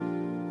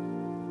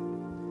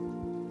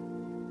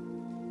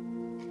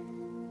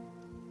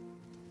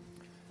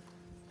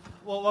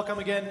Well, welcome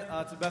again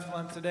to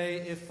Bethlehem today.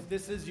 If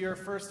this is your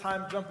first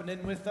time jumping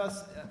in with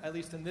us, at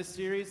least in this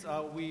series,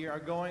 we are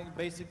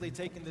basically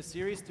taking the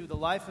series through the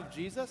life of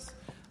Jesus.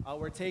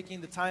 We're taking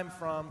the time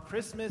from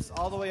Christmas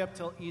all the way up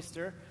till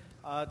Easter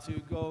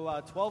to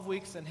go 12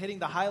 weeks and hitting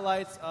the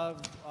highlights of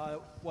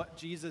what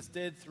Jesus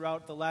did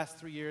throughout the last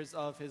 3 years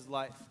of his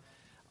life.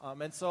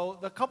 And so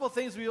the couple of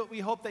things we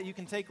hope that you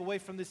can take away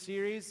from this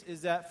series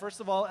is that, first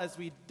of all, as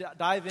we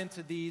dive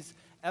into these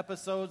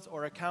episodes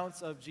or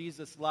accounts of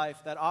Jesus' life,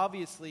 that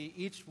obviously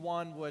each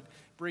one would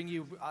bring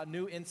you a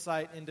new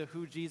insight into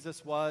who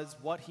Jesus was,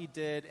 what he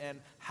did,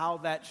 and how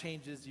that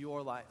changes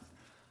your life.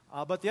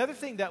 But the other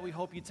thing that we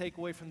hope you take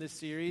away from this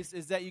series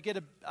is that you get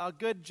a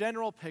good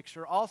general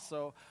picture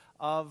also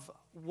of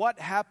what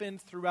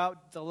happened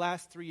throughout the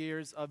last 3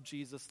 years of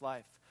Jesus'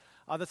 life.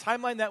 The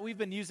timeline that we've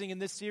been using in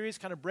this series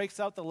kind of breaks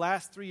out the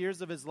last 3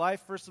 years of his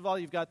life. First of all,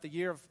 you've got the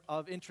year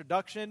of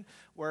introduction,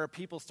 where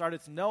people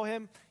started to know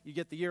him. You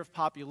get the year of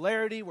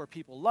popularity, where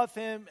people love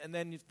him. And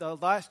then the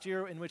last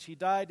year in which he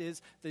died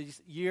is the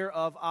year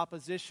of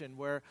opposition,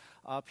 where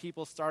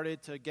people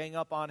started to gang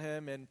up on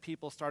him and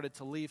people started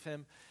to leave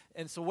him.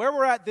 And so where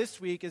we're at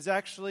this week is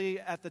actually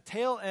at the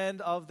tail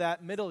end of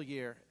that middle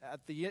year,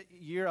 at the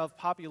year of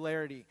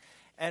popularity.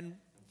 And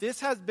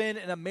this has been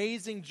an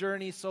amazing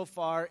journey so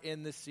far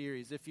in this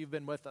series, if you've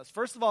been with us.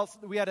 First of all,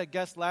 we had a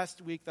guest last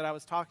week that I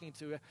was talking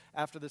to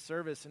after the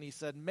service, and he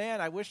said,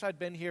 man, I wish I'd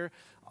been here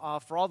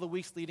for all the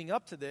weeks leading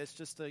up to this,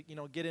 just to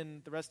get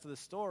in the rest of the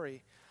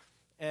story.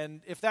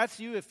 And if that's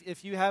you,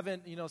 if you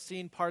haven't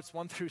seen parts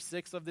 1 through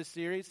 6 of this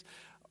series,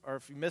 or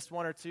if you missed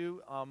 1 or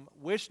 2,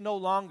 wish no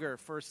longer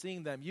for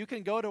seeing them. You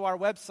can go to our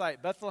website,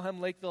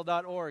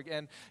 BethlehemLakeville.org,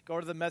 and go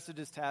to the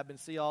Messages tab and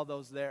see all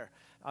those there.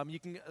 You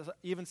can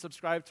even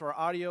subscribe to our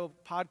audio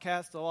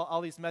podcast, all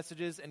these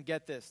messages, and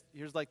get this.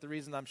 Here's the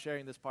reason I'm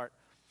sharing this part.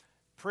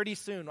 Pretty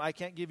soon, I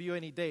can't give you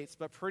any dates,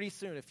 but pretty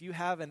soon, if you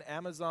have an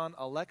Amazon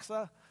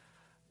Alexa,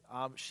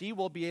 she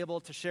will be able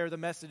to share the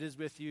messages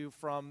with you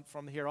from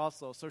here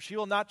also. So she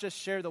will not just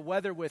share the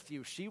weather with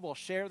you, she will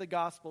share the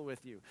gospel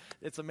with you.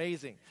 It's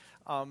amazing.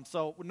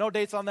 So no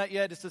dates on that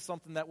yet. It's just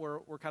something that we're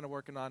kind of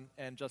working on,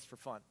 and just for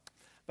fun.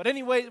 But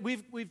anyway,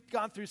 we've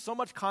gone through so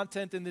much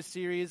content in this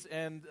series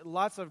and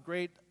lots of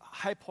great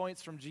high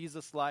points from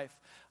Jesus' life.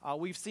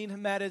 We've seen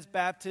him at his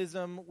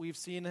baptism. We've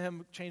seen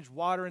him change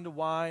water into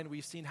wine.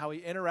 We've seen how he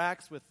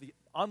interacts with the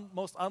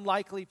most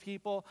unlikely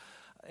people.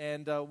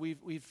 And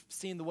we've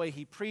seen the way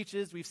he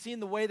preaches. We've seen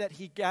the way that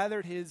he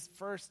gathered his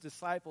first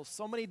disciples.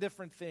 So many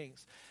different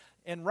things.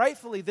 And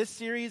rightfully, this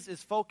series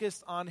is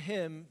focused on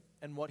him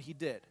and what he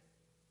did.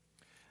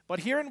 But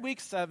here in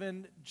week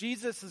 7,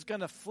 Jesus is going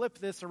to flip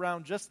this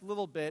around just a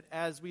little bit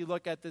as we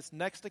look at this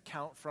next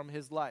account from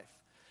his life.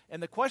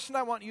 And the question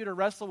I want you to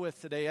wrestle with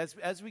today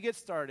as we get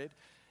started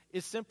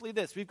is simply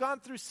this. We've gone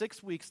through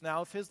 6 weeks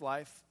now of his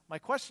life. My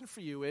question for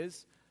you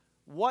is,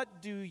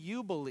 what do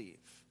you believe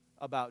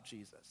about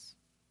Jesus?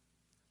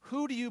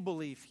 Who do you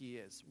believe he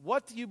is?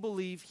 What do you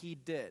believe he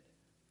did?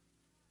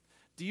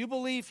 Do you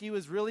believe he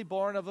was really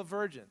born of a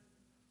virgin?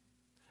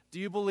 Do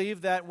you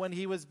believe that when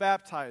he was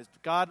baptized,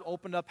 God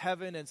opened up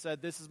heaven and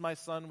said, "This is my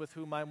son with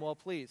whom I'm well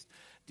pleased"?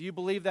 Do you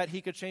believe that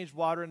he could change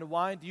water into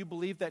wine? Do you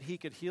believe that he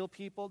could heal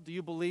people? Do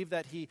you believe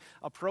that he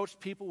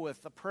approached people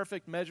with a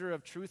perfect measure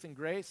of truth and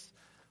grace?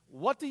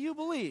 What do you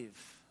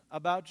believe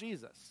about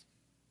Jesus?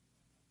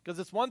 Because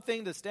it's one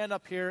thing to stand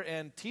up here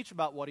and teach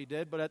about what he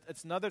did, but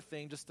it's another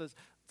thing just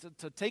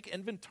to take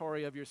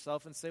inventory of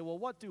yourself and say, well,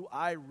 what do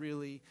I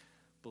really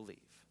believe?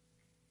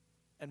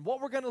 And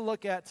what we're going to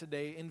look at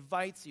today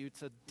invites you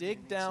to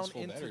dig down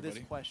into this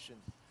question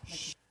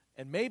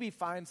and maybe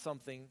find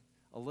something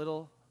a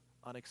little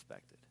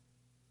unexpected.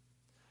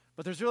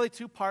 But there's really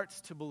 2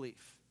 parts to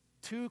belief,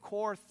 2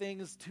 core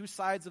things, 2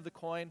 sides of the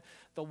coin.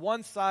 The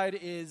one side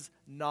is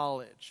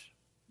knowledge.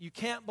 You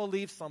can't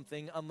believe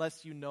something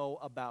unless you know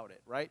about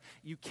it, right?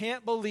 You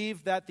can't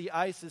believe that the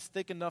ice is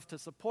thick enough to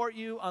support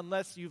you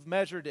unless you've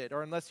measured it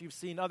or unless you've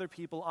seen other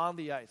people on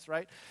the ice,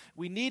 right?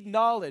 We need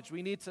knowledge.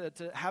 We need to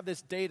have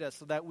this data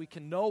so that we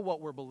can know what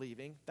we're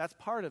believing. That's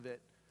part of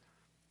it.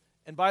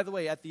 And by the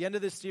way, at the end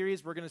of this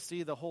series, we're going to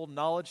see the whole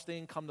knowledge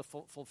thing come to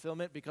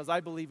fulfillment, because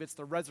I believe it's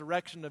the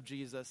resurrection of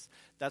Jesus.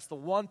 That's the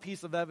one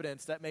piece of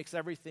evidence that makes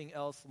everything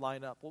else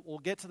line up. We'll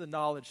get to the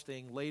knowledge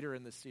thing later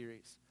in the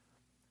series.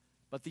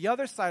 But the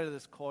other side of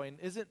this coin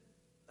isn't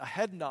a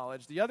head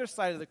knowledge. The other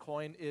side of the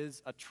coin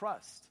is a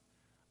trust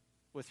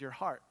with your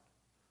heart.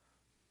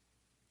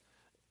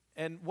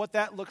 And what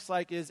that looks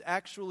like is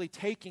actually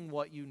taking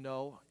what you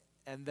know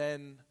and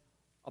then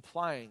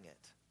applying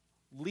it,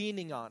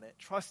 leaning on it,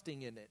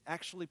 trusting in it,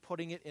 actually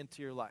putting it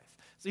into your life.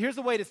 So here's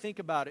the way to think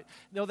about it.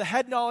 The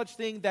head knowledge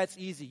thing, that's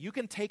easy. You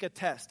can take a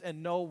test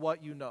and know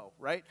what you know,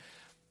 right?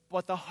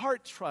 But the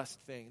heart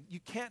trust thing, you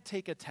can't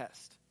take a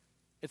test.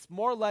 It's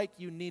more like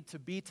you need to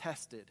be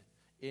tested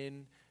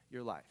in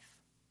your life.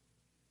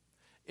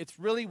 It's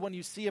really when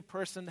you see a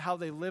person, how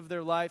they live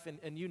their life,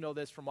 and you know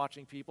this from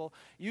watching people,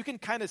 you can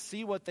kind of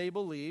see what they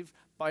believe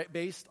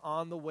based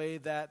on the way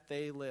that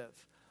they live.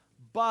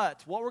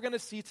 But what we're going to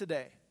see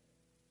today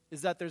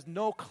is that there's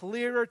no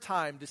clearer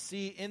time to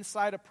see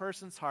inside a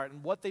person's heart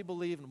and what they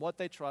believe and what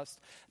they trust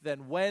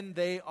than when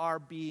they are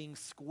being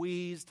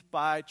squeezed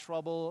by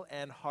trouble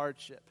and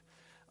hardship.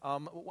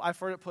 I've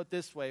heard it put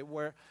this way,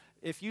 where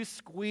if you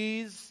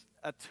squeeze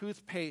a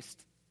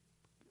toothpaste,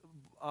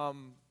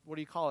 what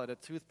do you call it? A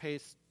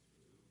toothpaste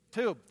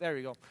tube. There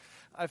you go.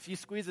 If you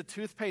squeeze a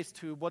toothpaste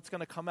tube, what's going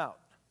to come out?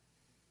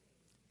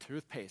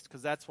 Toothpaste,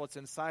 because that's what's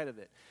inside of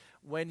it.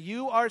 When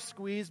you are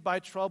squeezed by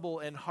trouble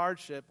and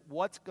hardship,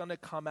 what's going to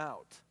come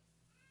out?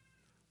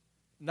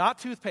 Not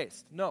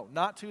toothpaste. No,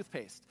 not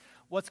toothpaste.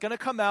 What's going to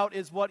come out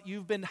is what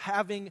you've been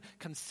having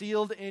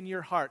concealed in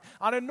your heart.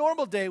 On a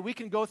normal day, we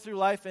can go through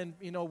life and,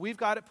 we've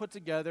got it put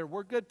together.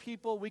 We're good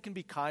people. We can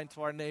be kind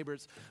to our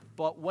neighbors.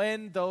 But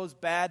when those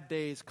bad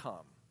days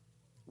come,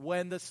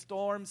 when the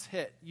storms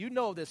hit, you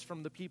know this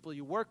from the people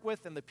you work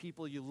with and the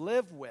people you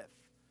live with.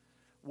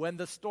 When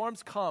the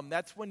storms come,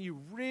 that's when you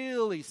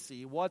really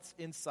see what's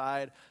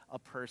inside a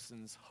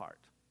person's heart.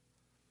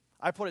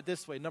 I put it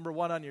this way, number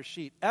 1 on your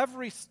sheet.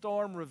 Every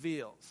storm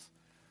reveals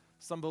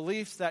some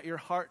beliefs that your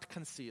heart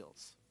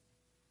conceals.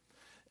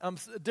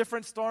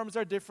 Different storms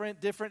are different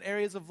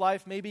areas of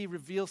life maybe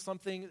reveal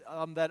something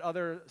that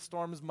other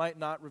storms might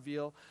not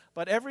reveal.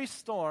 But every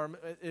storm,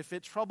 if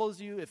it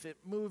troubles you, if it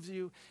moves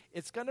you,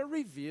 it's going to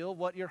reveal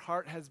what your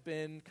heart has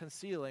been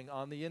concealing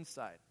on the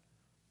inside.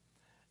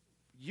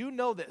 You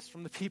know this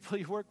from the people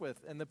you work with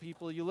and the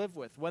people you live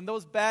with. When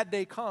those bad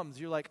day comes,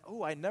 you're like,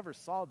 oh, I never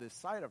saw this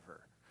side of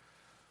her.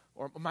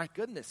 Or, my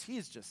goodness,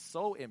 he's just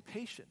so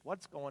impatient.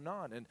 What's going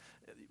on? And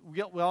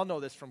we all know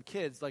this from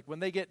kids. Like when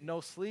they get no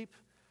sleep,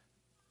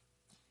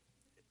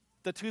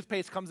 the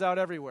toothpaste comes out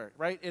everywhere,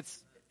 right?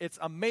 It's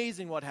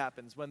amazing what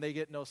happens when they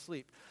get no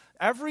sleep.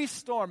 Every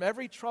storm,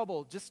 every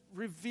trouble just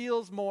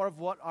reveals more of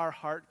what our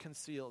heart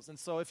conceals. And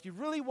so if you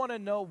really want to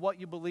know what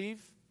you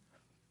believe,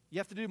 you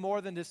have to do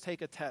more than just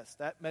take a test.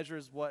 That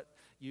measures what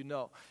you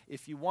know.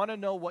 If you want to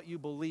know what you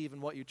believe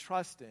and what you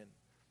trust in,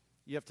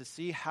 you have to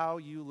see how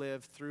you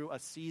live through a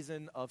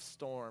season of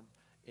storm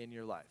in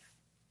your life.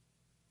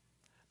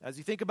 As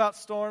you think about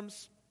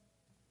storms,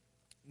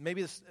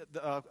 maybe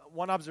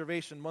one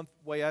observation, one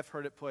way I've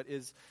heard it put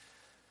is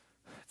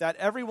that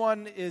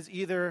everyone is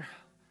either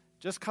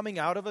just coming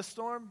out of a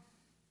storm,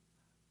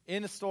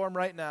 in a storm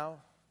right now,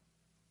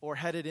 or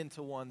headed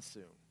into one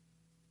soon.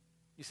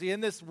 You see,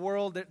 in this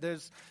world,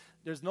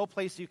 there's no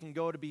place you can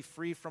go to be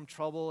free from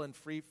trouble and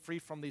free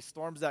from these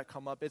storms that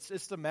come up. It's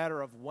just a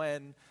matter of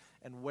when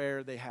and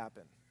where they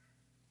happen.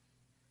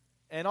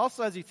 And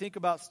also, as you think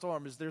about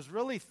storms, there's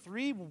really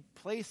 3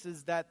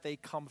 places that they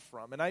come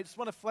from. And I just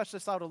want to flesh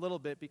this out a little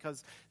bit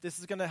because this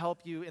is going to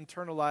help you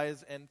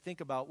internalize and think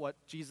about what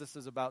Jesus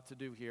is about to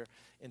do here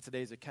in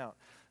today's account.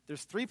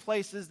 There's 3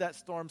 places that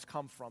storms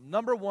come from.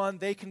 Number 1,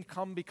 they can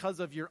come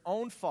because of your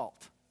own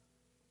fault.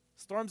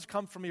 Storms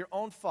come from your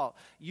own fault.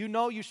 You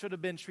know you should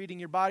have been treating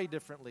your body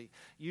differently.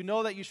 You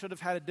know that you should have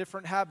had a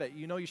different habit.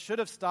 You know you should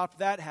have stopped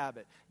that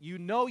habit. You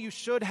know you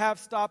should have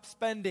stopped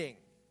spending,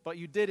 but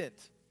you didn't.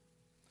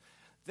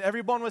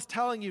 Everyone was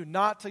telling you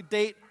not to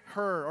date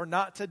her or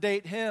not to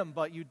date him,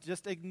 but you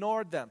just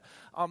ignored them.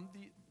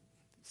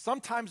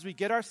 Sometimes we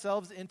get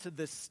ourselves into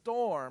this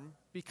storm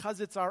because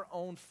it's our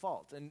own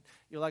fault. And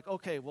you're like,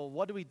 okay, well,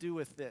 what do we do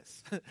with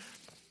this?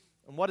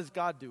 And what does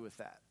God do with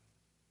that?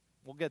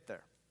 We'll get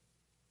there.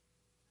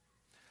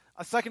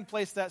 A second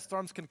place that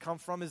storms can come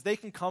from is they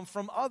can come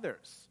from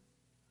others.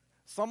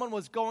 Someone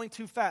was going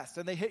too fast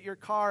and they hit your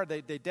car,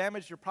 they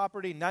damaged your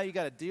property, now you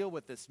got to deal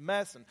with this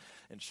mess and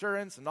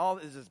insurance and all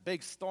this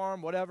big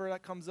storm, whatever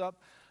that comes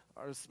up.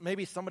 Or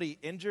maybe somebody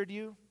injured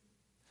you.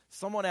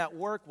 Someone at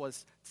work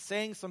was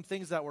saying some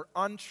things that were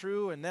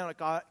untrue and now it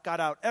got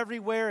out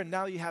everywhere and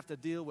now you have to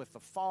deal with the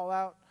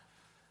fallout.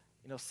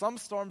 Some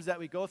storms that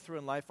we go through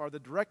in life are the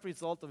direct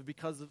result of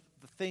because of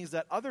the things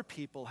that other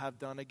people have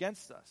done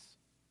against us.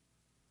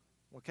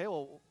 Okay,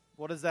 well,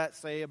 what does that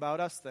say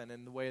about us then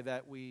in the way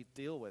that we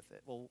deal with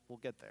it? Well, we'll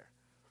get there.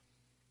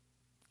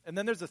 And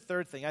then there's a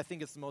third thing. I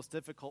think it's the most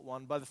difficult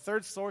one. But the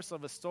third source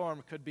of a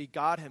storm could be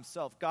God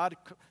himself. God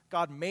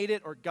made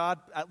it, or God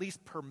at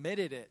least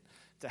permitted it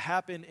to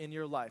happen in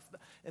your life.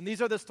 And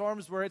these are the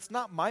storms where it's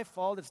not my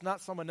fault, it's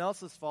not someone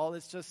else's fault,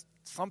 it's just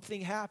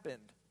something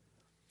happened.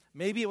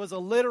 Maybe it was a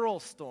literal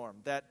storm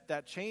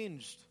that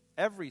changed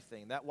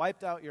everything, that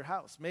wiped out your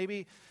house.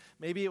 Maybe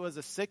it was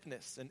a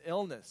sickness, an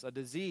illness, a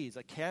disease,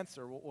 a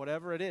cancer,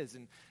 whatever it is.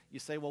 And you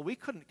say, well, we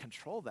couldn't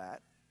control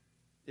that.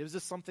 It was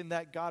just something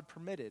that God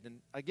permitted. And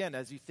again,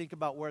 as you think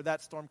about where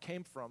that storm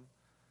came from,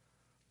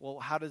 well,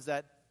 how does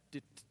that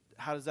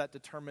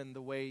determine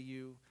the way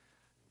you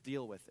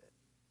deal with it?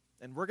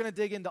 And we're going to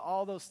dig into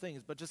all those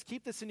things, but just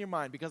keep this in your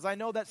mind because I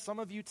know that some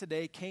of you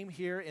today came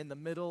here in the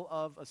middle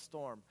of a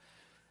storm.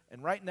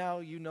 And right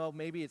now,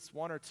 maybe it's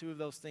 1 or 2 of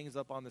those things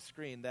up on the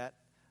screen that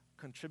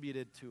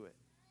contributed to it.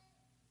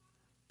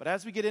 But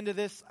as we get into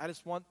this, I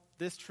just want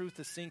this truth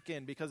to sink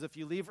in because if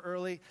you leave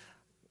early,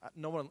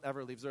 No one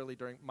ever leaves early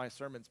during my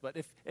sermons, but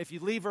if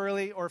you leave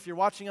early or if you're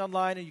watching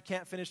online and you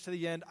can't finish to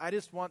the end, I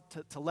just want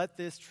to let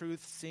this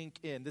truth sink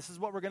in. This is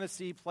what we're going to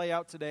see play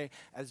out today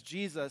as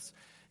Jesus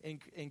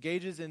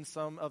engages in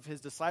some of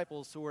his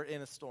disciples who are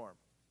in a storm.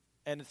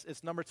 And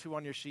it's number 2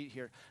 on your sheet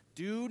here.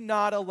 Do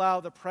not allow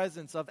the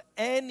presence of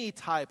any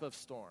type of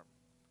storm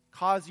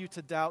cause you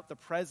to doubt the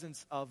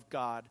presence of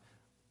God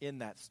in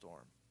that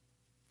storm.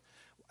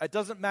 It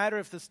doesn't matter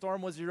if the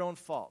storm was your own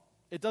fault.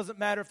 It doesn't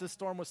matter if the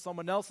storm was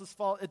someone else's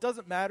fault. It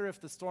doesn't matter if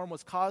the storm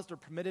was caused or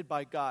permitted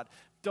by God.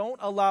 Don't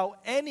allow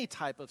any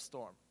type of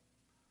storm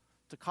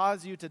to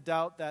cause you to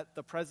doubt that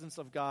the presence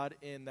of God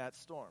in that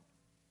storm.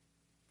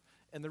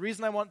 And the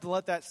reason I want to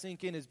let that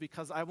sink in is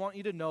because I want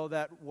you to know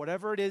that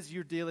whatever it is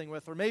you're dealing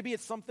with, or maybe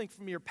it's something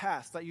from your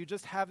past that you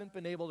just haven't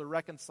been able to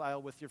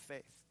reconcile with your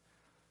faith,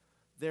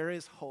 there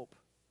is hope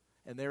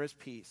and there is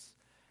peace.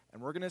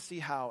 And we're going to see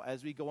how,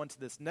 as we go into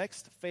this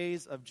next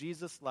phase of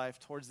Jesus' life,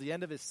 towards the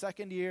end of his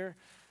 2nd year,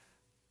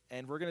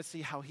 and we're going to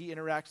see how he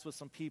interacts with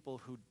some people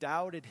who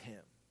doubted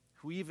him,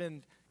 who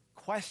even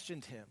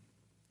questioned him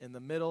in the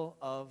middle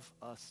of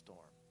a storm.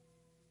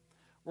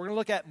 We're going to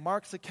look at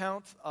Mark's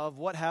account of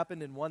what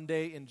happened in one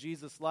day in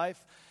Jesus'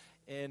 life.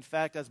 In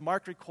fact, as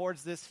Mark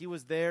records this, he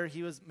was there,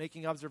 he was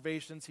making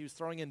observations, he was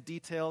throwing in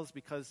details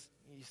because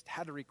he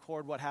had to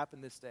record what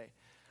happened this day.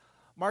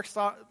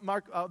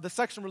 The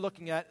section we're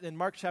looking at in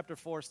Mark chapter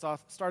 4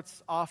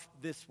 starts off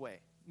this way.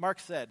 Mark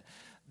said,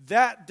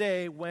 that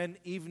day when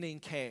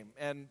evening came.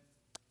 And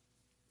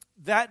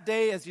that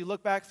day, as you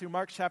look back through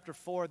Mark chapter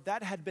 4,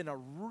 that had been a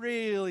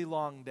really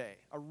long day,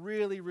 a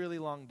really, really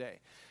long day.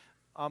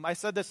 I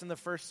said this in the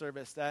first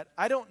service, that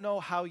I don't know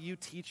how you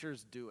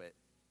teachers do it.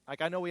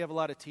 Like, I know we have a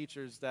lot of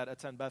teachers that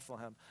attend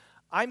Bethlehem.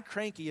 I'm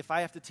cranky if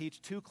I have to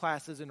teach 2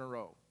 classes in a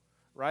row.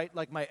 Right?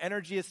 Like, my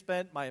energy is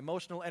spent, my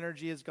emotional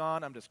energy is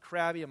gone, I'm just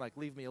crabby, I'm like,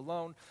 leave me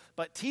alone.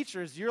 But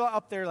teachers, you're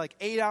up there like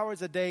 8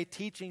 hours a day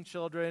teaching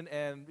children,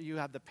 and you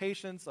have the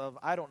patience of,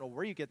 I don't know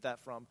where you get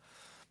that from,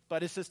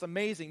 but it's just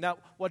amazing. Now,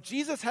 what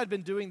Jesus had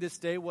been doing this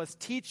day was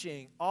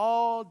teaching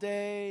all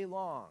day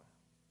long,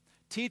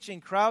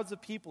 teaching crowds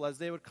of people as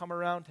they would come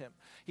around him.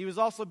 He was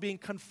also being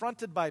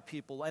confronted by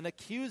people and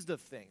accused of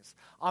things.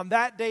 On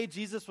that day,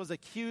 Jesus was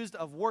accused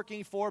of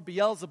working for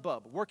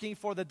Beelzebub, working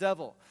for the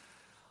devil.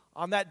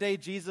 On that day,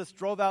 Jesus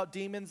drove out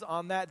demons.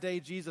 On that day,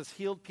 Jesus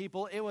healed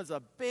people. It was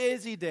a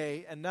busy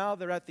day, and now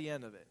they're at the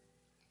end of it.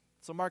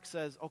 So Mark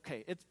says,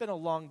 okay, it's been a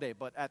long day,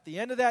 but at the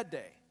end of that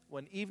day,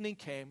 when evening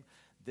came,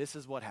 this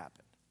is what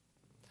happened.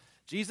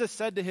 Jesus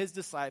said to his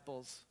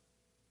disciples,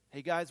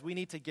 hey guys, we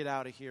need to get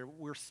out of here.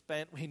 We're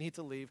spent. We need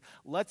to leave.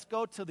 Let's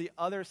go to the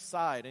other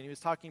side. And he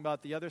was talking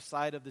about the other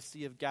side of the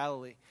Sea of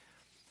Galilee.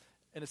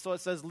 And so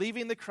it says,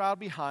 leaving the crowd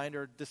behind,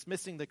 or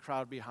dismissing the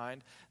crowd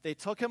behind, they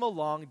took him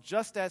along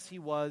just as he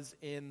was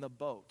in the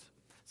boat.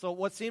 So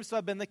what seems to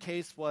have been the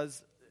case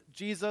was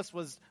Jesus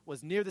was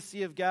near the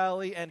Sea of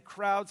Galilee, and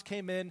crowds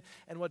came in,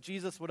 and what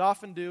Jesus would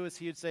often do is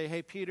he would say,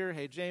 hey Peter,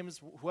 hey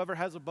James, whoever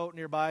has a boat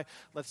nearby,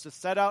 let's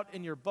just set out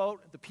in your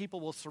boat. The people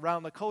will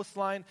surround the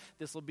coastline.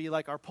 This will be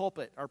like our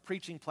pulpit, our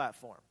preaching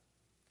platform.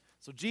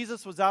 So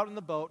Jesus was out in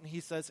the boat, and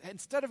he says,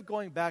 instead of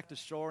going back to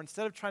shore,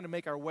 instead of trying to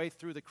make our way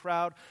through the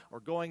crowd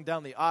or going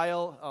down the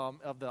aisle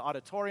of the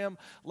auditorium,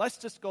 let's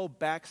just go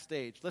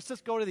backstage. Let's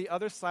just go to the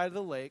other side of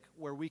the lake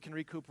where we can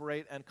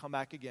recuperate and come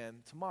back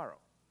again tomorrow.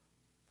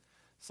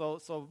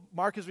 So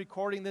Mark is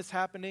recording this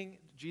happening.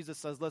 Jesus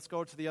says, let's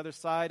go to the other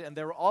side. And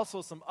there were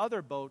also some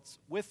other boats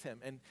with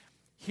him. And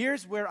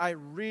here's where I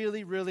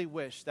really, really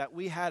wish that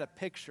we had a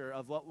picture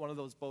of what one of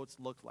those boats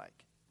looked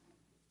like.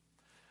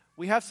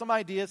 We have some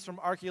ideas from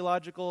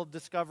archaeological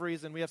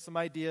discoveries, and we have some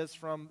ideas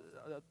from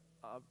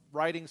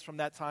writings from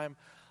that time.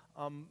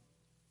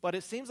 But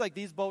it seems like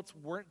these boats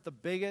weren't the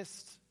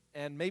biggest,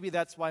 and maybe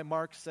that's why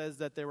Mark says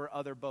that there were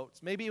other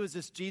boats. Maybe it was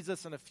just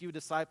Jesus and a few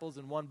disciples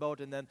in one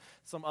boat, and then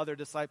some other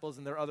disciples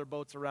and there are other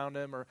boats around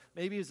him, or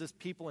maybe it was just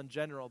people in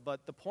general.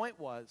 But the point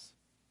was,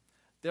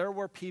 there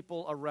were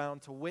people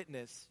around to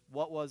witness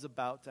what was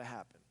about to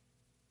happen.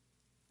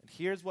 And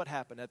here's what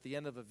happened at the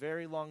end of a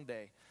very long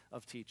day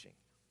of teaching.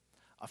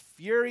 A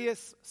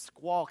furious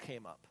squall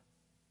came up.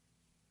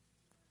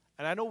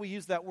 And I know we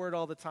use that word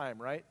all the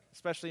time, right?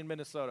 Especially in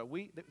Minnesota.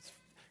 Was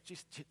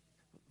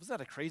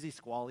that a crazy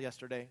squall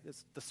yesterday?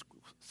 It's the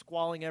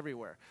squalling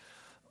everywhere.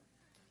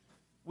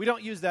 We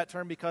don't use that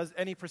term because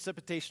any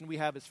precipitation we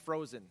have is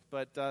frozen.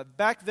 But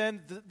back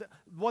then,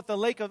 what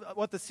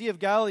the Sea of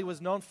Galilee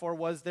was known for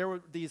was there were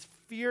these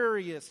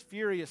furious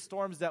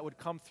storms that would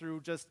come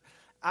through just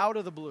out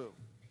of the blue.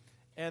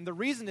 And the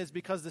reason is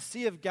because the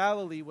Sea of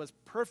Galilee was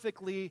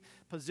perfectly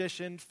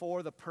positioned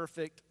for the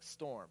perfect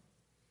storm.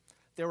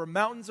 There were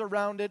mountains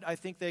around it. I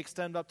think they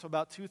extend up to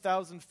about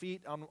 2,000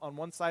 feet on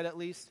one side at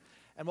least.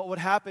 And what would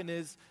happen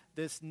is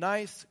this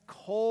nice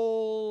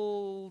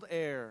cold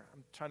air,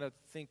 I'm trying to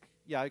think,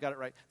 yeah, I got it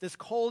right. This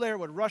cold air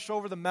would rush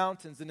over the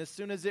mountains, and as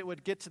soon as it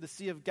would get to the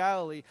Sea of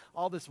Galilee,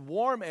 all this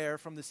warm air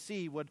from the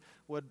sea would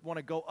want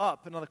to go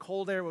up, and all the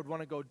cold air would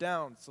want to go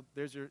down. So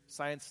there's your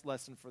science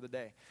lesson for the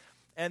day.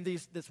 And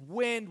this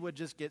wind would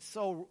just get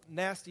so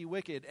nasty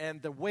wicked,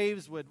 and the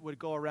waves would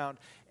go around.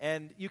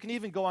 And you can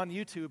even go on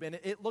YouTube, and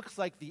it looks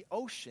like the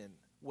ocean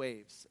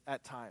waves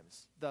at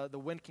times. The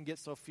wind can get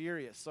so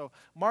furious. So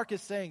Mark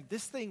is saying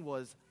this thing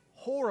was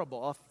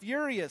horrible. A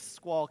furious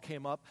squall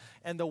came up,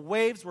 and the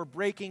waves were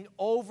breaking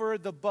over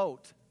the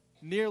boat,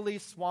 nearly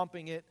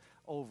swamping it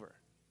over.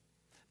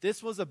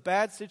 This was a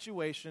bad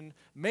situation,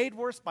 made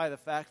worse by the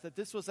fact that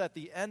this was at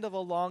the end of a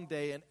long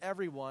day, and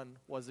everyone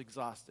was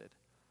exhausted.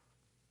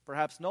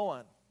 Perhaps no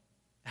one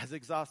as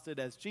exhausted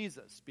as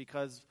Jesus,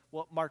 because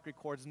what Mark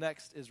records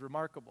next is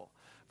remarkable.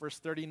 Verse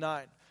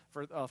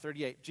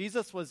 38.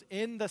 Jesus was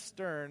in the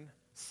stern,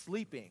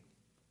 sleeping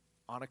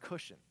on a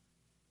cushion.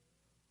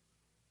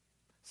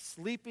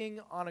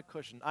 Sleeping on a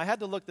cushion. I had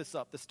to look this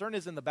up. The stern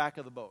is in the back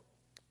of the boat.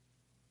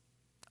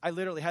 I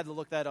literally had to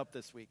look that up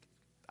this week.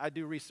 I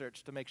do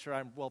research to make sure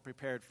I'm well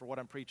prepared for what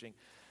I'm preaching.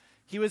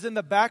 He was in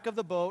the back of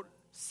the boat,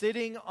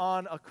 sitting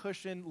on a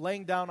cushion,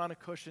 laying down on a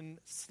cushion,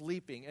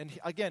 sleeping. And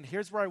again,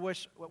 here's where I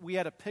wish we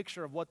had a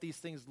picture of what these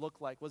things look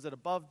like. Was it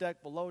above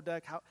deck, below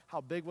deck?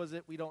 How big was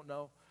it? We don't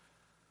know.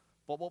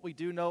 But what we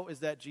do know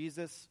is that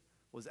Jesus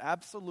was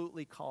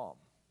absolutely calm,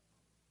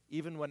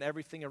 even when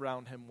everything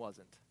around him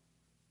wasn't.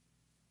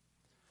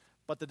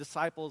 But the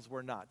disciples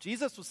were not.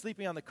 Jesus was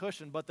sleeping on the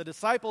cushion, but the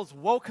disciples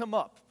woke him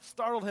up,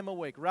 startled him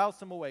awake, roused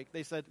him awake.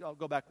 They said, I'll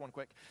go back one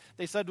quick.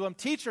 They said to him,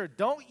 "Teacher,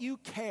 don't you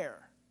care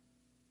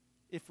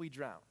if we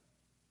drown?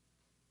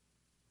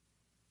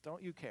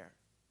 Don't you care?"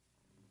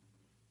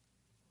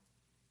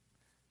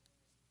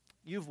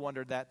 You've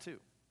wondered that too.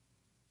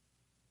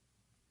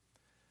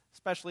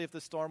 Especially if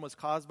the storm was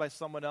caused by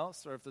someone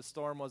else, or if the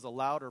storm was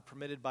allowed or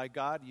permitted by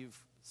God. You've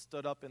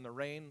stood up in the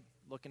rain,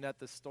 looking at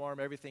the storm,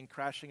 everything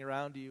crashing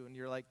around you, and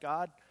you're like,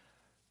 "God,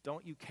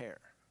 don't you care?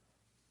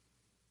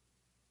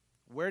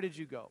 Where did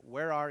you go?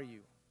 Where are you?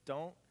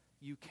 Don't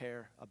you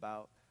care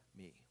about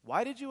me?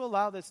 Why did you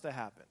allow this to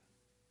happen?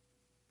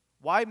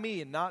 Why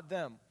me and not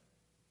them?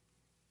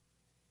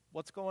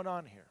 What's going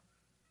on here?"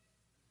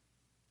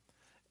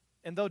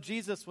 And though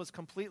Jesus was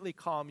completely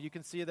calm, you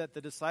can see that the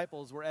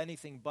disciples were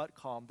anything but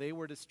calm. They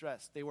were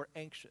distressed. They were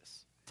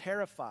anxious,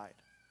 terrified.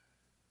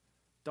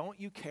 Don't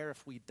you care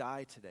if we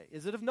die today?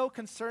 Is it of no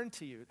concern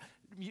to you?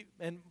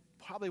 And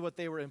probably what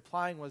they were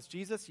implying was,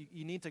 Jesus,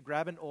 you need to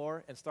grab an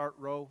oar and start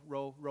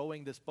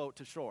rowing this boat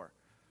to shore.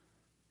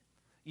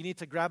 You need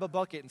to grab a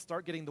bucket and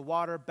start getting the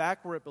water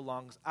back where it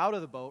belongs, out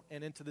of the boat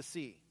and into the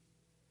sea.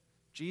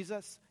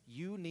 Jesus,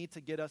 you need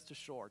to get us to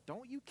shore.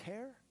 Don't you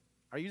care?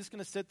 Are you just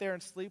going to sit there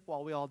and sleep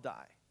while we all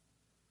die?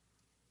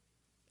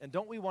 And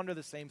don't we wonder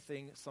the same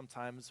thing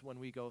sometimes when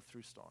we go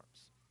through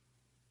storms?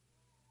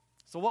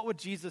 So what would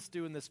Jesus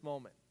do in this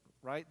moment,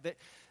 right?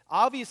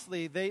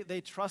 Obviously,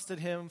 they trusted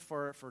him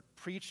for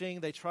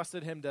preaching. They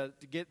trusted him to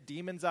get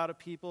demons out of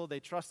people. They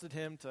trusted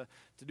him to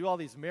do all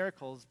these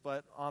miracles.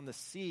 But on the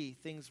sea,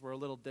 things were a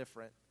little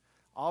different.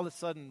 All of a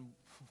sudden,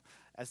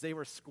 as they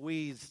were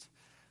squeezed,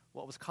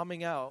 what was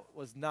coming out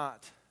was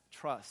not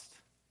trust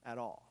at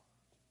all.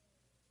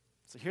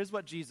 So here's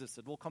what Jesus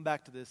did. We'll come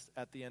back to this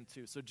at the end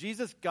too. So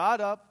Jesus got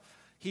up,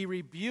 he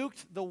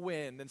rebuked the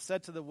wind and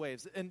said to the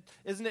waves. And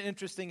isn't it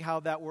interesting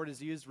how that word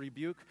is used,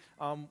 rebuke?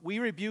 We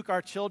rebuke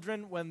our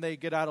children when they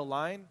get out of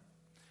line.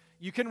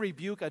 You can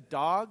rebuke a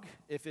dog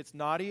if it's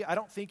naughty. I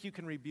don't think you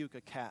can rebuke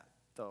a cat,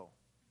 though.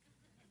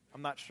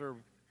 I'm not sure.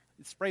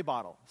 Spray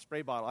bottle.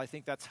 I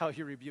think that's how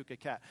you rebuke a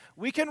cat.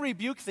 We can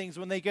rebuke things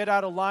when they get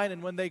out of line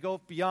and when they go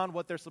beyond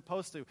what they're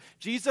supposed to.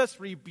 Jesus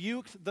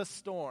rebuked the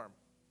storm.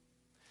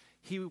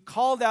 He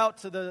called out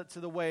to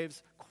the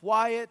waves,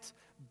 "Quiet,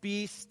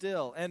 be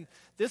still." And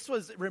this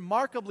was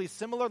remarkably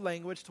similar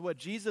language to what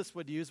Jesus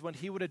would use when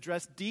he would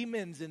address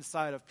demons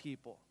inside of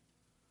people.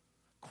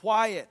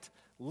 Quiet,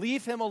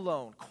 leave him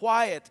alone.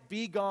 Quiet,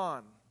 be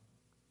gone.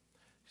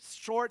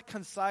 Short,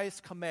 concise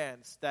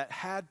commands that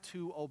had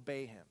to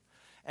obey him.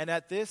 And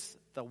at this,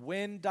 the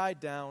wind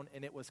died down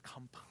and it was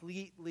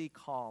completely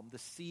calm. The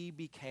sea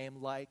became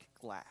like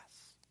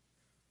glass.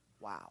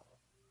 Wow.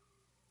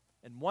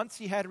 And once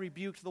he had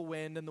rebuked the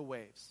wind and the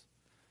waves,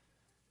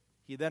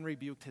 he then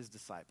rebuked his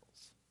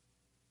disciples.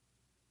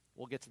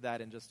 We'll get to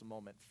that in just a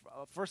moment.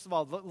 First of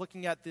all,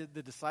 looking at the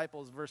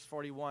disciples, verse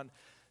 41,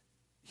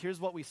 here's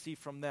what we see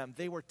from them.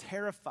 They were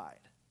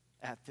terrified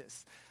at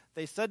this.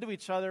 They said to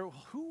each other,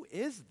 "Who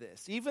is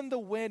this? Even the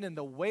wind and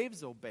the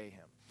waves obey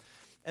him."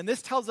 And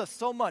this tells us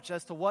so much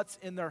as to what's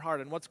in their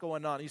heart and what's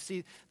going on. You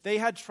see, they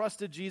had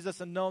trusted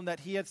Jesus and known that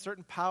he had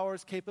certain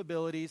powers,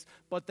 capabilities,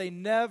 but they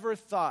never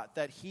thought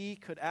that he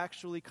could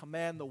actually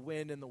command the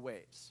wind and the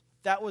waves.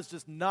 That was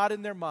just not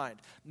in their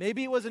mind.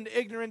 Maybe it was an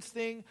ignorance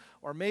thing,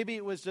 or maybe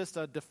it was just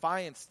a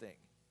defiance thing.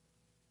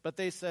 But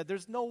they said,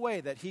 there's no way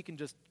that he can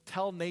just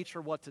tell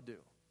nature what to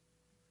do.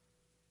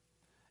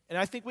 And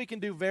I think we can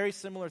do very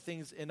similar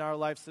things in our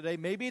lives today.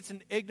 Maybe it's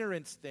an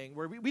ignorance thing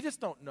where we just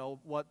don't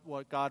know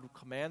what God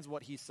commands,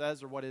 what he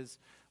says, or what his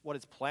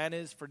plan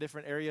is for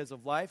different areas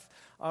of life.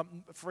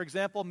 For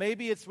example,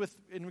 maybe it's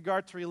in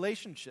regard to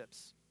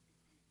relationships.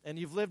 And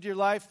you've lived your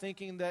life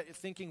thinking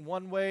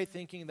one way,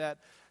 thinking that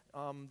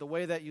the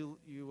way that you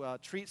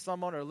treat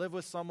someone or live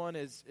with someone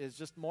is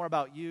just more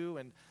about you.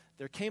 And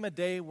there came a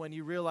day when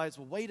you realized,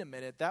 well, wait a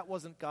minute, that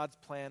wasn't God's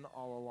plan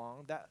all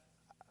along. That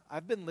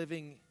I've been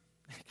living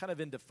kind of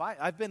in defiance.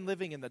 I've been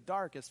living in the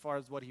dark as far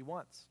as what he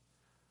wants.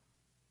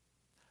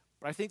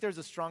 But I think there's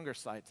a stronger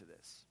side to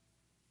this.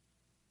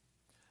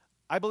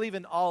 I believe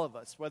in all of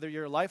us, whether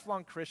you're a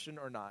lifelong Christian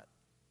or not,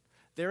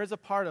 there is a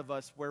part of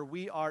us where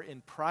we are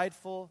in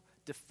prideful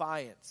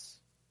defiance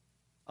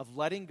of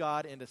letting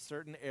God into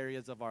certain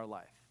areas of our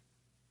life.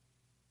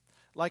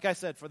 Like I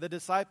said, for the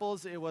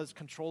disciples, it was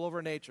control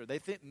over nature. They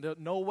think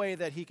no way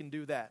that he can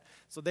do that.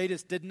 So they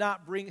just did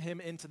not bring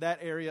him into that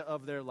area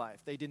of their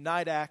life. They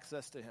denied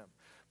access to him.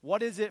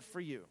 What is it for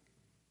you?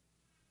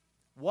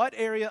 What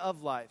area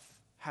of life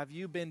have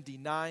you been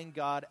denying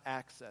God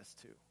access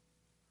to?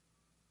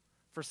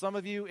 For some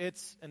of you,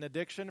 it's an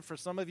addiction. For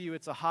some of you,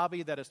 it's a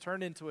hobby that has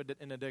turned into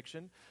an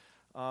addiction.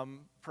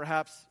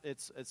 Perhaps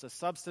it's a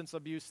substance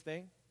abuse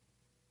thing.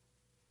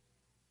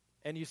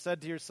 And you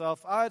said to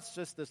yourself, it's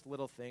just this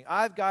little thing.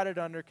 I've got it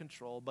under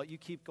control, but you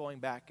keep going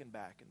back and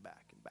back and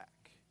back and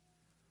back.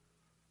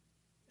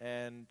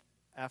 And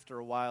after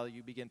a while,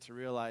 you begin to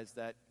realize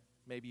that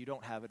maybe you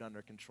don't have it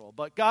under control.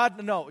 But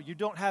God, no, you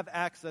don't have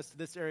access to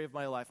this area of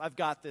my life. I've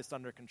got this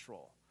under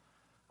control.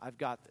 I've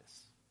got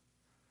this.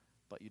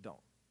 But you don't.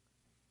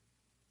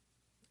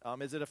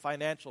 Is it a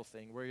financial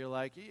thing where you're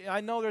like,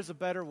 I know there's a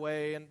better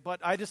way, but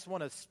I just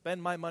want to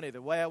spend my money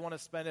the way I want to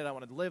spend it. I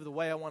want to live the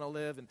way I want to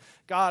live. And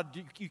God,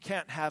 you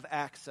can't have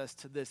access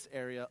to this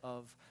area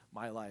of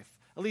my life.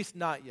 At least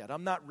not yet.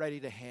 I'm not ready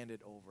to hand it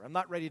over. I'm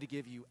not ready to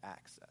give you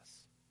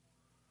access.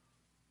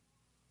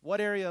 What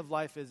area of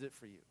life is it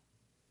for you?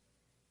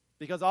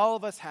 Because all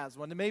of us has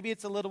one. And maybe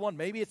it's a little one.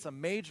 Maybe it's a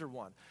major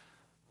one.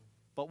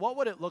 But what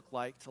would it look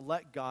like to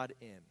let God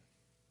in?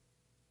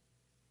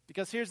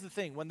 Because here's the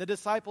thing, when the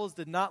disciples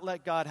did not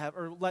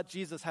let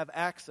Jesus have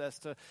access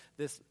to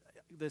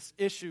this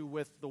issue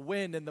with the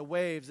wind and the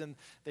waves, and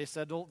they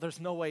said, well, there's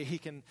no way he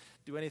can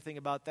do anything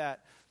about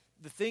that.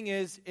 The thing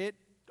is, it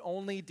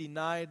only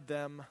denied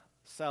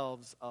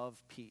themselves of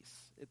peace.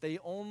 They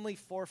only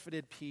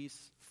forfeited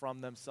peace from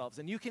themselves.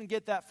 And you can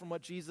get that from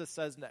what Jesus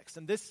says next.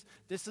 And this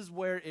is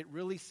where it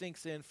really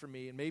sinks in for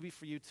me, and maybe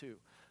for you too,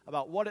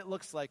 about what it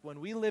looks like when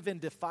we live in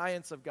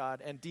defiance of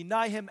God and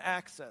deny him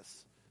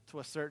access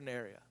to a certain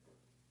area.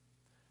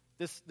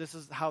 This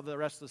is how the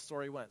rest of the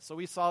story went. So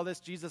we saw this.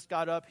 Jesus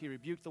got up. He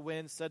rebuked the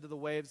wind, said to the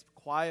waves,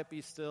 quiet,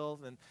 be still.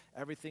 And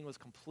everything was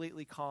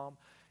completely calm.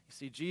 You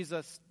see,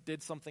 Jesus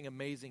did something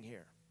amazing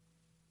here.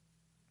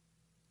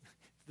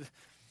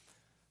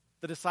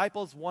 The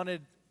disciples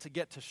wanted to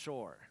get to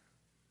shore.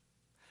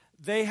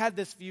 They had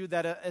this view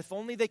that if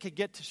only they could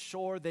get to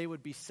shore, they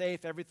would be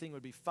safe. Everything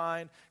would be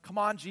fine. Come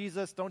on,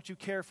 Jesus. Don't you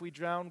care if we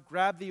drown?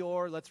 Grab the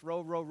oar. Let's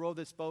row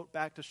this boat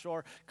back to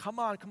shore. Come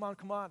on.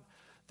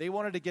 They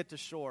wanted to get to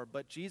shore,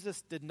 but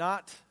Jesus did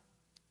not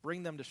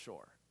bring them to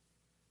shore.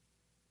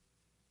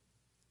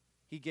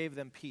 He gave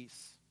them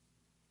peace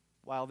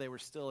while they were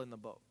still in the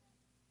boat.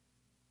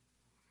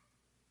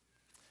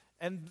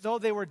 And though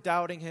they were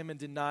doubting him and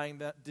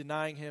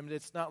denying him,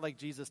 it's not like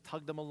Jesus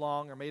tugged them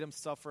along or made them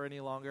suffer any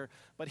longer.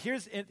 But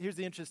here's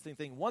the interesting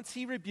thing. Once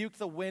he rebuked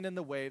the wind and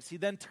the waves, he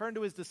then turned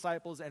to his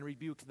disciples and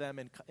rebuked them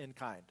in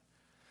kind.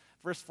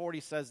 Verse 40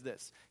 says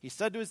this. He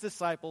said to his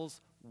disciples,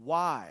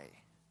 "Why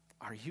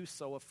are you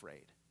so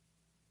afraid?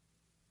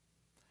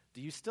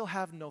 Do you still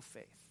have no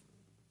faith?"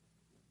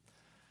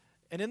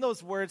 And in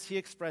those words, he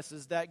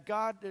expresses that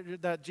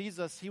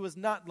Jesus, he was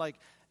not like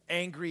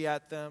angry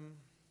at them.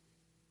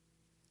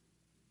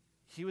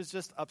 He was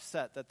just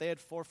upset that they had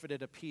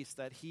forfeited a peace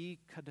that he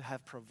could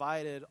have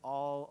provided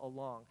all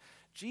along.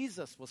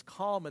 Jesus was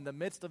calm in the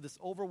midst of this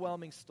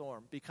overwhelming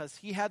storm because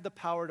he had the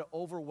power to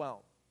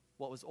overwhelm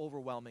what was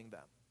overwhelming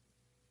them.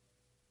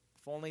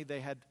 If only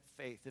they had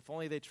faith, if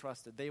only they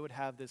trusted, they would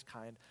have this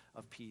kind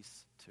of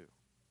peace too.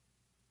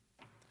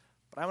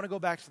 But I want to go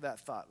back to that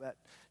thought that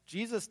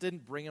Jesus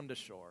didn't bring them to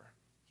shore.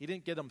 He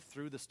didn't get them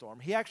through the storm.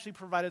 He actually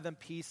provided them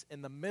peace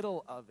in the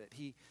middle of it.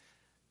 He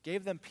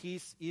gave them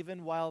peace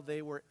even while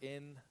they were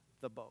in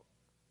the boat.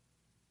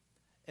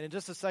 And in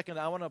just a second,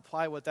 I want to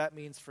apply what that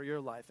means for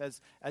your life.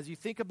 As you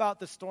think about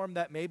the storm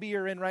that maybe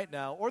you're in right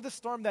now, or the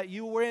storm that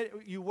you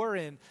were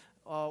in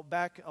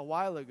back a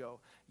while ago,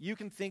 you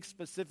can think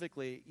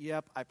specifically,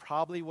 yep, I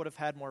probably would have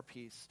had more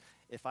peace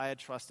if I had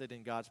trusted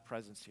in God's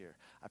presence here.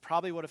 I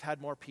probably would have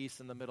had more peace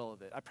in the middle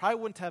of it. I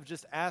probably wouldn't have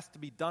just asked to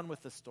be done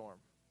with the storm,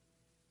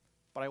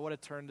 but I would have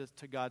turned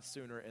to God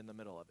sooner in the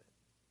middle of it.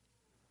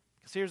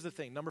 Because here's the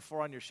thing, number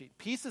 4 on your sheet.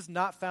 Peace is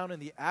not found in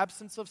the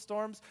absence of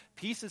storms.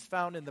 Peace is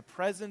found in the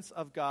presence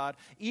of God,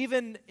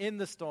 even in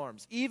the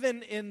storms,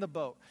 even in the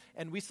boat.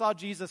 And we saw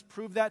Jesus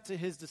prove that to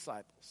his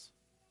disciples.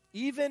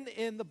 Even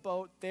in the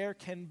boat, there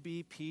can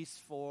be peace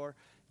for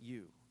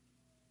you,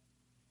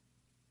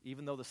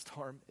 even though the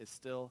storm is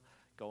still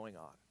going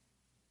on.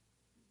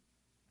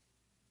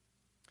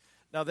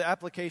 Now, the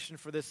application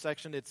for this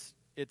section,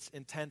 it's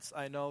intense,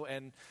 I know,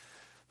 and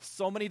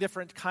So many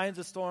different kinds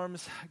of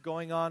storms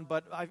going on,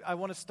 but I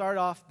want to start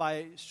off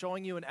by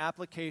showing you an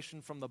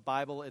application from the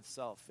Bible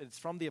itself. It's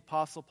from the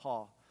Apostle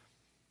Paul.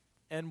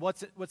 And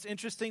what's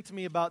interesting to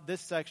me about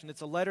this section, it's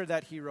a letter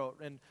that he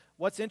wrote. And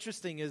what's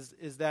interesting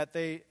is that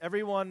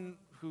everyone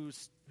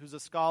who's a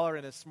scholar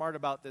and is smart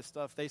about this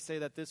stuff, they say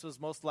that this was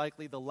most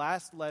likely the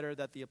last letter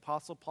that the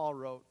Apostle Paul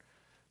wrote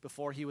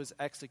before he was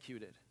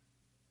executed.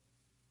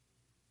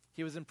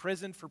 He was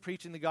imprisoned for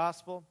preaching the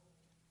gospel.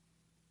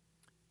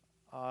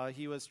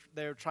 They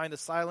were trying to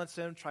silence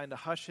him, trying to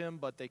hush him,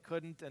 but they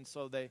couldn't, and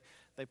so they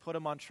put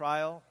him on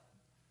trial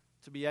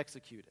to be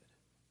executed.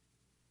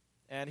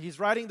 And he's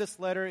writing this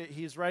letter.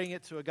 He's writing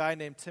it to a guy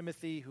named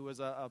Timothy, who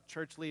was a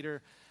church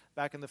leader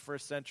back in the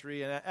first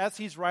century. And as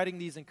he's writing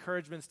these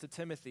encouragements to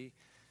Timothy,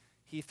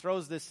 he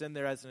throws this in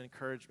there as an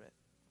encouragement.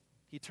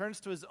 He turns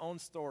to his own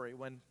story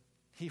when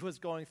he was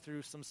going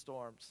through some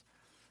storms,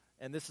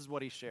 and this is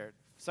what he shared.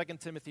 2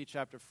 Timothy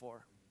chapter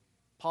 4.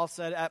 Paul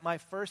said, "At my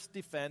first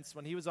defense,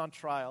 when he was on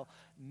trial,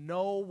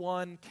 no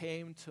one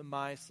came to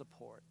my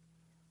support,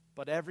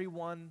 but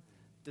everyone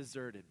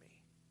deserted me."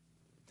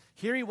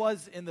 Here he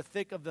was in the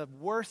thick of the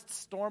worst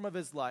storm of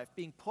his life,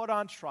 being put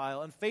on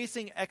trial and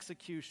facing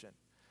execution.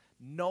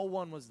 No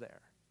one was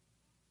there.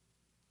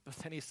 But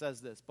then he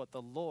says this, "But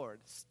the Lord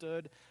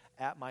stood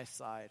at my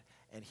side,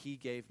 and he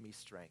gave me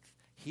strength."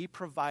 He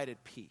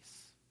provided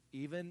peace,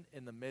 even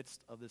in the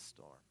midst of this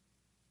storm.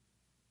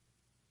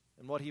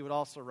 And what he would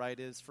also write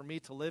is, "For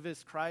me to live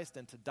is Christ,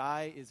 and to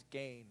die is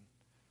gain."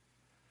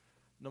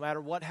 No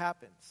matter what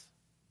happens,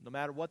 no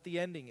matter what the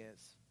ending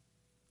is,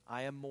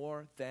 I am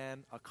more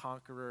than a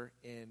conqueror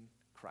in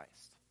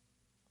Christ.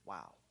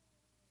 Wow.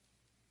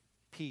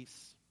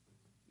 Peace,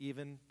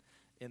 even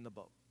in the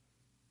boat.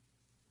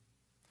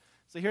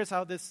 So here's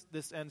how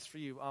this ends for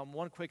you.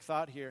 One quick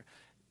thought here.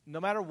 No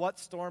matter what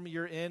storm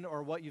you're in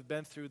or what you've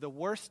been through, the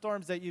worst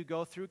storms that you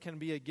go through can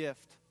be a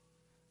gift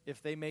if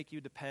they make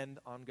you depend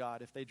on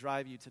God, if they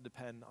drive you to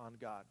depend on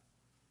God.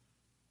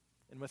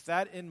 And with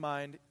that in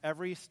mind,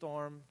 every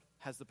storm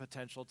has the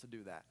potential to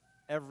do that.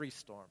 Every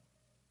storm.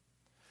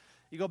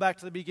 You go back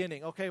to the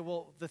beginning. Okay,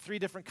 well, the three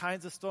different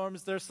kinds of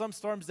storms, there's some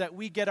storms that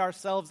we get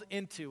ourselves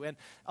into. And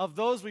of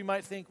those, we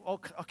might think,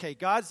 okay,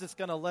 God's just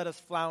going to let us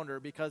flounder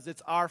because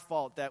it's our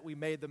fault that we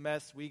made the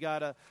mess. We got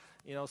to,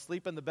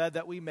 sleep in the bed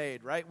that we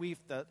made, right? We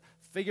have to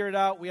figure it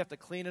out. We have to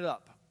clean it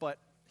up. But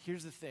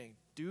here's the thing.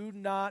 Do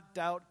not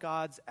doubt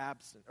God's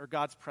absence or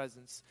God's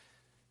presence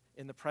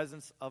in the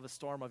presence of a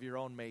storm of your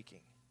own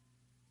making.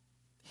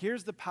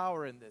 Here's the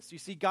power in this. You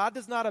see, God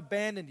does not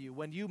abandon you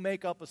when you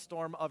make up a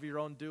storm of your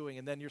own doing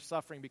and then you're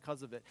suffering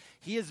because of it.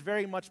 He is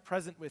very much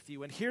present with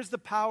you. And here's the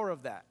power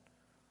of that.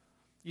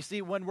 You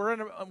see, when we're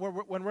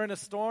in a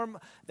storm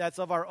that's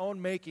of our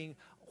own making,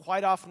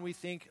 quite often we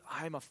think,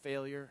 I'm a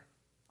failure.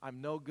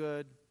 I'm no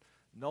good.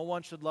 No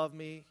one should love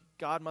me.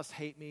 God must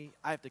hate me.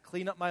 I have to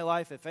clean up my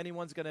life if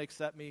anyone's going to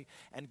accept me.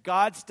 And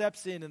God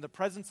steps in the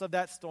presence of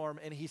that storm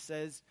and he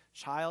says,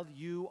 "Child,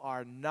 you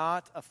are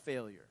not a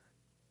failure.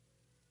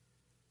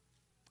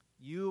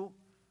 You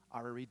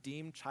are a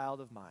redeemed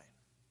child of mine.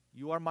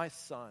 You are my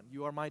son.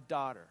 You are my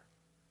daughter.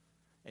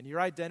 And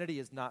your identity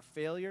is not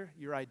failure.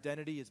 Your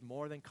identity is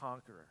more than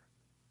conqueror.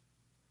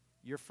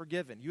 You're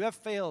forgiven. You have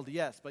failed,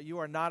 yes, but you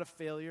are not a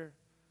failure.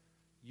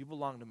 You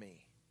belong to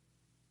me."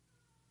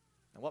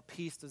 And what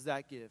peace does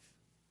that give,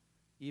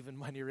 even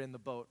when you're in the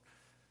boat,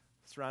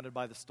 surrounded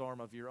by the storm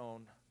of your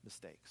own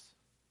mistakes?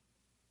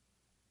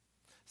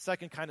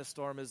 Second kind of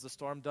storm is the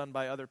storm done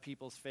by other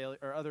people's failure,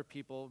 or other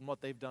people and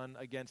what they've done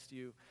against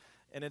you.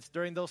 And it's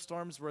during those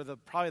storms where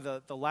probably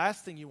the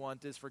last thing you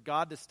want is for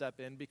God to step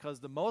in,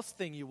 because the most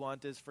thing you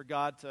want is for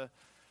God to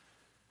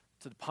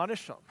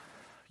punish them.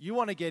 You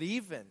want to get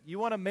even. You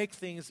want to make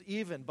things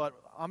even. But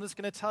I'm just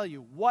going to tell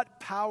you what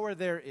power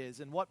there is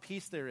and what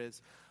peace there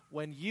is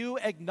when you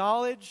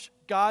acknowledge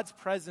God's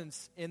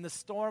presence in the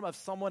storm of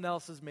someone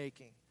else's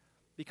making.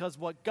 Because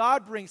what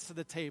God brings to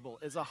the table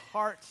is a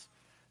heart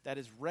that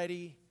is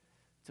ready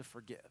to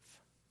forgive.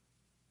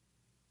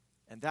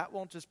 And that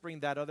won't just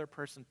bring that other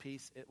person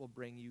peace, it will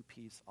bring you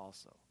peace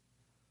also.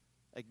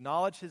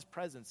 Acknowledge his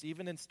presence,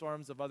 even in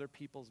storms of other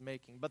people's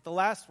making. But the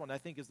last one, I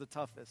think, is the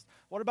toughest.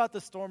 What about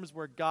the storms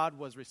where God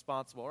was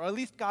responsible, or at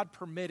least God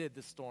permitted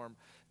the storm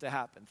to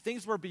happen?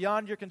 Things were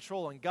beyond your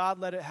control, and God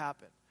let it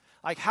happen.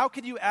 Like, how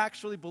could you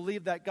actually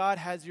believe that God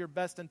has your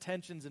best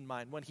intentions in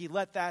mind when he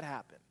let that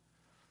happen?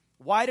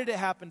 Why did it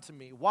happen to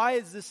me? Why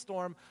is this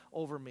storm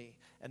over me?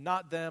 And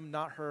not them,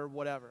 not her,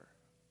 whatever.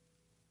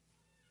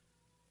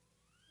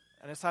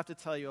 And I just have to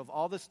tell you, of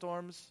all the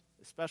storms,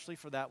 especially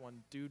for that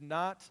one, do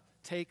not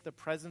take the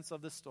presence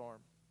of the storm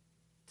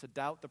to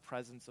doubt the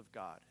presence of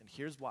God. And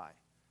here's why.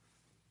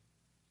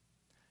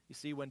 You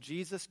see, when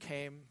Jesus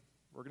came,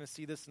 we're going to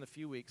see this in a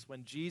few weeks,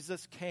 when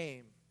Jesus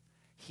came,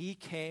 he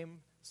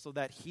came so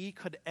that he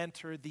could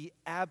enter the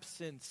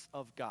absence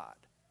of God,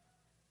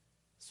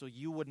 so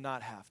you would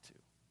not have to.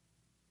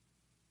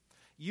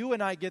 You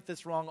and I get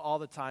this wrong all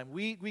the time.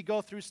 We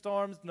go through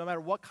storms, no matter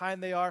what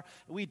kind they are.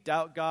 We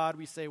doubt God.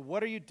 We say,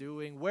 "What are you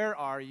doing? Where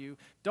are you?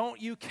 Don't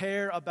you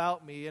care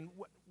about me?" And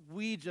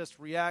we just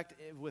react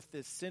with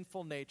this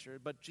sinful nature.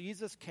 But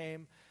Jesus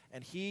came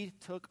and he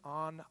took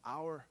on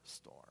our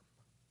storm.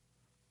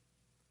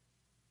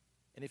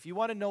 And if you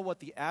want to know what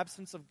the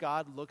absence of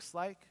God looks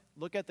like,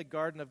 look at the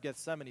Garden of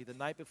Gethsemane the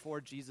night before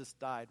Jesus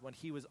died, when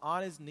he was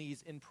on his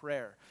knees in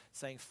prayer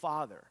saying,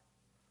 Father,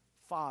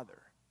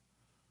 Father,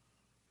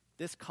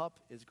 this cup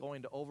is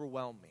going to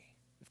overwhelm me.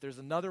 If there's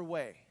another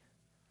way,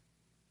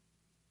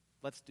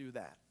 let's do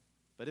that.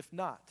 But if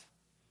not,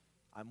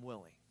 I'm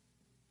willing.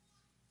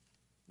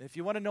 And if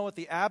you want to know what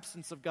the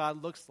absence of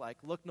God looks like,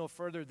 look no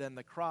further than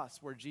the cross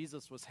where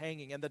Jesus was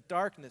hanging and the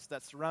darkness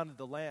that surrounded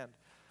the land.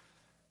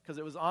 Because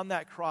it was on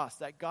that cross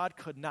that God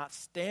could not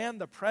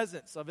stand the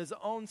presence of his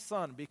own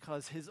Son,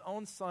 because his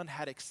own Son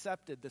had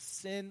accepted the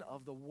sin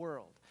of the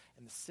world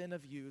and the sin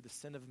of you, the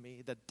sin of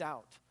me, the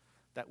doubt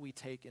that we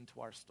take into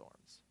our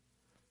storms.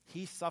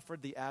 He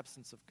suffered the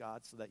absence of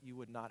God so that you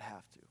would not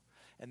have to.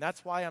 And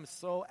that's why I'm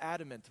so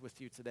adamant with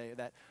you today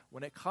that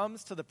when it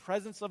comes to the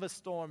presence of a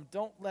storm,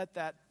 don't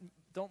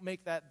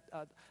make that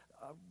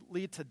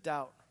lead to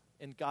doubt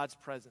in God's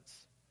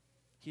presence.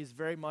 He's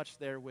very much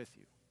there with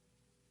you.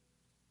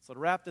 So to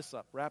wrap this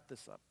up.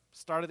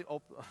 Start of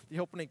the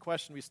opening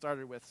question we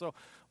started with. So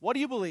what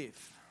do you believe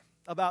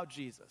about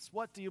Jesus?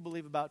 What do you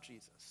believe about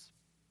Jesus?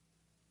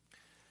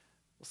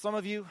 Well, some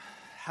of you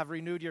have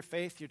renewed your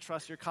faith, you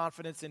trust your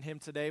confidence in him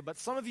today, but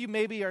some of you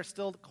maybe are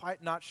still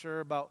quite not sure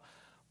about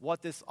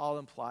what this all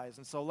implies.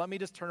 And so let me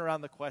just turn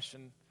around the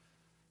question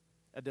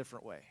a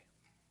different way.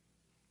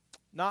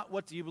 Not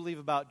what do you believe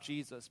about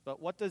Jesus, but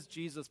what does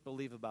Jesus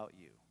believe about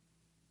you?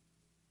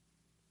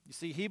 You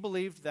see, he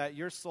believed that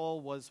your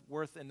soul was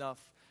worth enough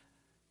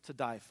to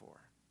die for.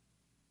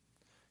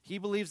 He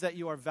believes that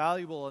you are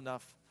valuable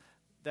enough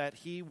that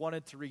he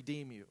wanted to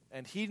redeem you.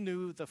 And he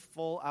knew the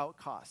full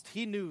outcost.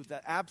 He knew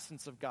the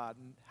absence of God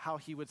and how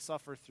he would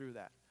suffer through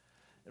that.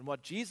 And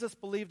what Jesus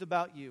believed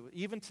about you,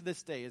 even to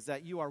this day, is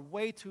that you are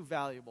way too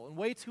valuable and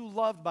way too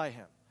loved by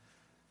him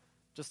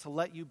just to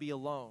let you be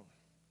alone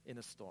in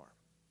a storm.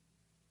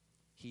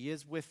 He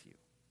is with you.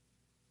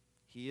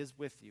 He is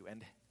with you.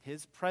 And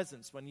his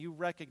presence, when you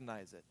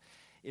recognize it,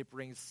 it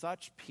brings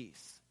such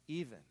peace,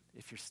 even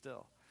if you're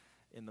still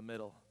in the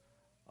middle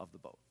of the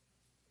boat.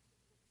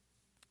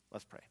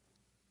 Let's pray.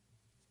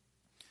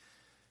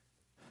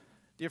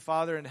 Dear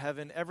Father in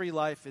heaven, every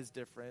life is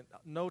different.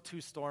 No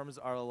two storms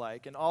are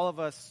alike. And all of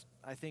us,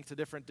 I think, to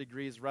different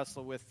degrees,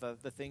 wrestle with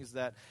the things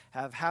that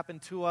have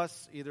happened to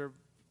us, either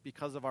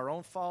because of our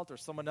own fault or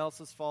someone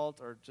else's fault,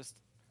 or just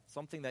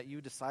something that you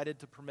decided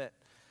to permit.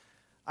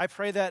 I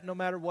pray that no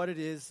matter what it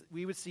is,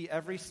 we would see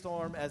every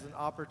storm as an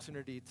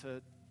opportunity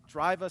to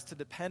drive us to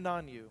depend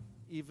on you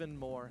even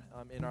more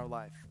in our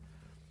life.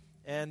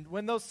 And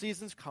when those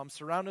seasons come,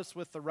 surround us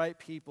with the right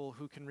people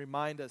who can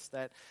remind us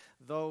that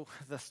though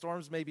the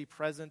storms may be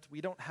present, we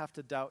don't have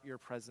to doubt your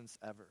presence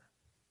ever,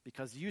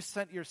 because you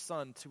sent your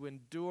Son to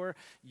endure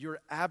your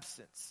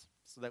absence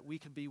so that we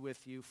could be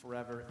with you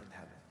forever in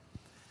heaven.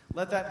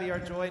 Let that be our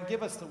joy, and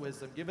give us the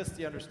wisdom, give us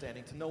the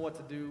understanding to know what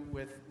to do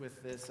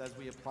with this as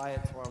we apply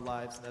it to our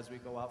lives and as we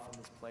go out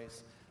from this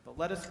place. But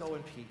let us go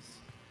in peace.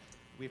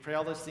 We pray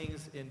all those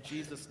things in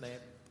Jesus' name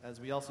as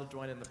we also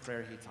join in the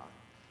prayer he taught.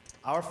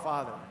 Our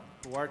Father,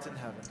 who art in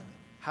heaven,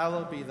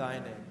 hallowed be thy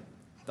name.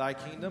 Thy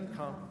kingdom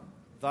come,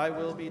 thy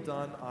will be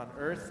done on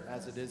earth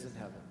as it is in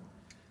heaven.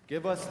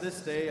 Give us this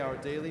day our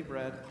daily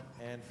bread,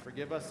 and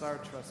forgive us our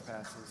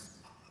trespasses,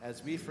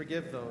 as we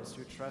forgive those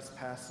who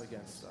trespass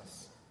against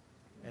us.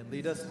 And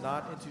lead us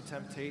not into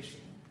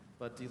temptation,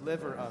 but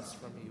deliver us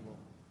from evil.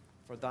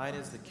 For thine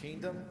is the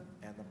kingdom,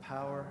 and the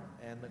power,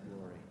 and the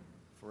glory,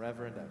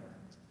 forever and ever.